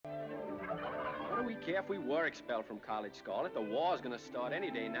wouldn't care if we were expelled from college, Scarlett. The war's gonna start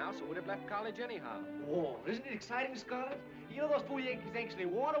any day now, so we'd have left college anyhow. War? Isn't it exciting, Scarlett? You know those fool Yankees actually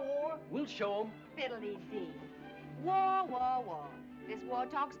want a war? We'll show them. Fiddly-dee. War, war, war. This war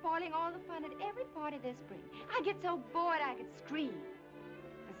talk's spoiling all the fun at every party this spring. I get so bored I could scream.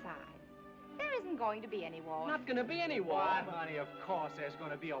 Besides, there isn't going to be any war. Not gonna be any war. Why, honey, of course there's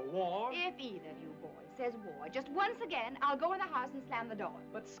gonna be a war. If either of you boys says war, just once again, I'll go in the house and slam the door.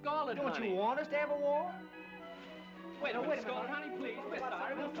 But Scarlett, Don't honey. you want us to have a war? Wait a minute, Scarlett, honey, please. We're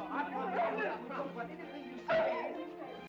sorry. We're sorry.